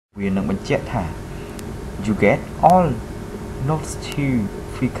វានឹងបញ្ជាក់ថា you get all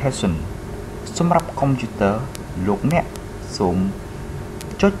notification សម្រាប់កុំព្យូទ័រលោកអ្នកសូម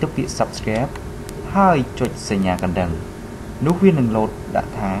ចុចទៅពាក្យ subscribe ហើយចុចសញ្ញាកណ្ដឹងនោះវានឹងលោតដា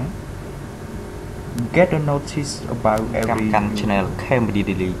ក់ថា get a notice about every channel Cambodia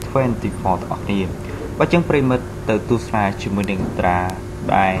Daily24 ទាំងអស់គ្នាបើចឹងប្រិមិត្តទៅទស្សនាជាមួយនឹងត្រា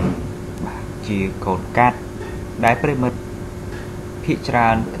ដែលជាកូនកាត់ដែលប្រិមិត្តភាគច្រើ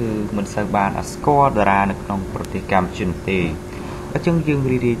នគឺមិនសូវបានស្គាល់តារានៅក្នុងប្រទេសកម្ពុជាទេបើចឹងយើង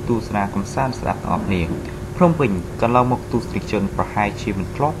រីកទស្សនាកំសាន្តស្ដាប់ទាំងអស់គ្នាព្រមវិញកន្លងមកទស្សនិកជនប្រហែលជាមិន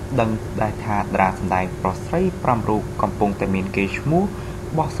ធ្លាប់ដឹងដែរថាតារាសម្ដែងប្រុសស្រី5រូបកំពុងតែមានកេរ្តិ៍ឈ្មោះ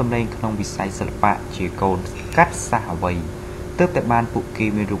បោះសម្លេងក្នុងវិស័យសិល្បៈជាកូនកាត់សាសអ្វីទើបតែបានពួកគេ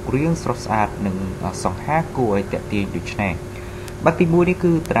មានរូបរាងស្រស់ស្អាតនិងសង្ហាគួរឲ្យទាក់ទាញដូច្នេះបាត់ទី1នេះ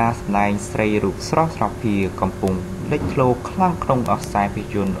គឺតារាសម្ដែងស្រីរូបស្រស់ស្រភាកំពុងលេចធ្លោខ្លាំងក្នុងខ្សែភាព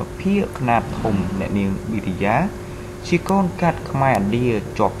យន្តភាគខ្នាតធំអ្នកនាងប៊ីរីយ៉ាជាកូនកាត់ខ្មែរឥណ្ឌា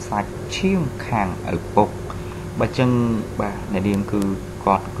ជាប់សាច់ឈាមខាងឪពុកបើចឹងបាទអ្នកនាងគឺ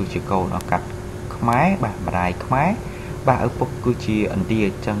គាត់គឺជាកូនកាត់ខ្មែរបាទម្ដាយខ្មែរបាទឪពុកគឺជាឥណ្ឌា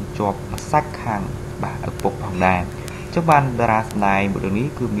ចឹងជាប់សាច់ខាងបាទឪពុកផងដែរចុះបានតារាសម្ដែងមួយនេះ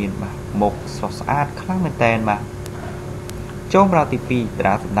គឺមានបាទមុខស្រស់ស្អាតខ្លាំងមែនតើបាទចូលមកទី2តា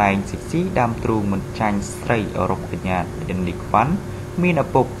រាសម្ដែងស៊ីស៊ីដើមទ្រូងមិនចាញ់ស្រីអឺរ៉ុបកញ្ញាអេនីខ្វាន់មានឪ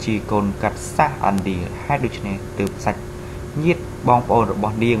ពុកជាកូនកាត់សាសឥណ្ឌាហេតុដូច្នេះទើបសាច់ញាតិបងប្អូនរប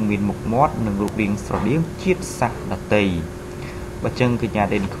ស់នាងមានមុខមាត់និងរូបរាងស្រដៀងជាតិសាសន៍ដទៃបើចឹងកញ្ញា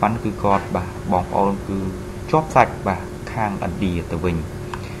អេនីខ្វាន់គឺគាត់បាទបងប្អូនគឺជាប់សាច់បាទខាងឥណ្ឌាទៅវិញ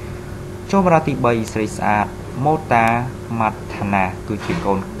ចូលមកទី3ស្រីស្អាតម៉ូតាម៉ាត់ថាណាគឺជា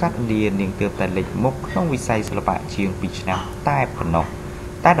កូនកាត់ឥណ្ឌានាងទើបតែលេចមុខក្នុងវិស័យសិល្បៈជាង2ឆ្នាំតែប៉ុណ្ណោះ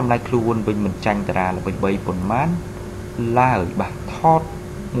តែតម្លៃខ្លួនវិញមិនចាញ់តារាល្បីៗប៉ុន្មានឡើយបាទថត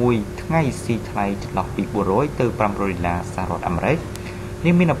មួយថ្ងៃស៊ីថ្លៃចន្លោះពី400ទៅ$500សហរដ្ឋអាមេរិក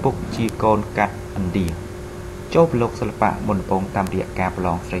នេះមានឪពុកជាកូនកាត់ឥណ្ឌាចូលប្រឡូកសិល្បៈមុនដំបូងតាមរយៈការប្រឡ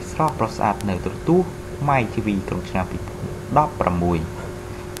ងស្រីស្រស់ប្រុសស្អាតនៅទូរទស្សន៍ My TV ក្នុងឆ្នាំ2016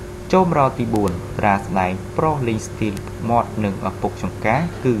ចូលមកទី4តារាសម្ដែងប្រុសលេងស្ទីលមាត់និងឪពុកចង្ការ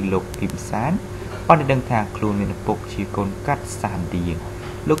គឺលោកភីមសានបានដឹងថាខ្លួនមានឪពុកជាកូនកាត់សាសឥណ្ឌា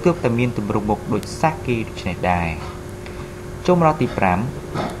លោកទើបតែមានទម្រង់មុខដូចសាសគេដូច្នេះដែរចូលមកទី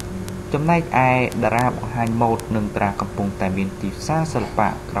5ចំណែកឯតារាបង្ហាញម៉ូដនិងតារាកំពុងតែមានទីផ្សារសិល្បៈ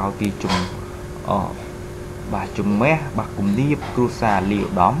ក្រោយពីបាទជំមះបាទគំនាបគ្រូសាលីឧ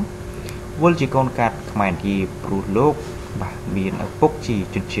ត្តមវល់ជាកូនកាត់ខ្មែរឥណ្ឌាព្រោះលោកបាទមានឪពុកជា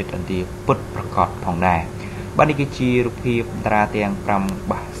ជនជាតិឥណ្ឌាពិតប្រាកដផងដែរបាទនេះគឺជារូបភាពតារាទាំង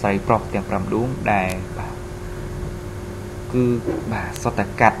5បាទស្រីប្រុសទាំង5ដួងដែលបាទគឺបាទសត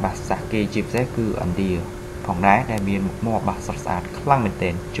កាត់បាទសាសគេជាពិសេសគឺឥណ្ឌាផងដែរដែលមានមុខមាត់បាទស្រស់ស្អាតខ្លាំងមែនទែ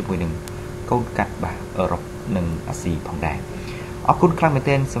នជាមួយនឹងកូនកាត់បាទអឺរ៉ុបនិងអាស៊ីផងដែរអរគុណខ្លាំងមែន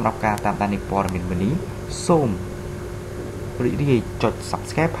ទែនសម្រាប់ការតាមដាននៃព័ត៌មាននេះសូមរីករាយចុច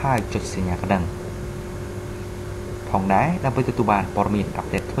Subscribe ហើយចុចសញ្ញាកណ្ដឹងផងដែរដើម្បីទទួលបានព័ត៌មានអាប់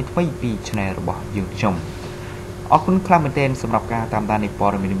ដេតថ្មីៗពី Channel របស់យើងខ្ញុំអរគុណខ្លាំងមែនទែនសម្រាប់ការតាមដាននៃព័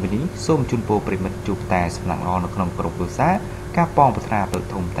ត៌មាននេះសូមជូនពរប្រិមិត្តជួបតែសំណាងល្អនៅក្នុងក្រុមគ្រួសារការប៉ងប្រាថ្នាទៅ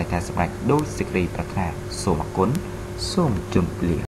ធំតែសម្រេចដោយសេចក្តីប្រាថ្នាសូមអរគុណសូមជម្រាបលា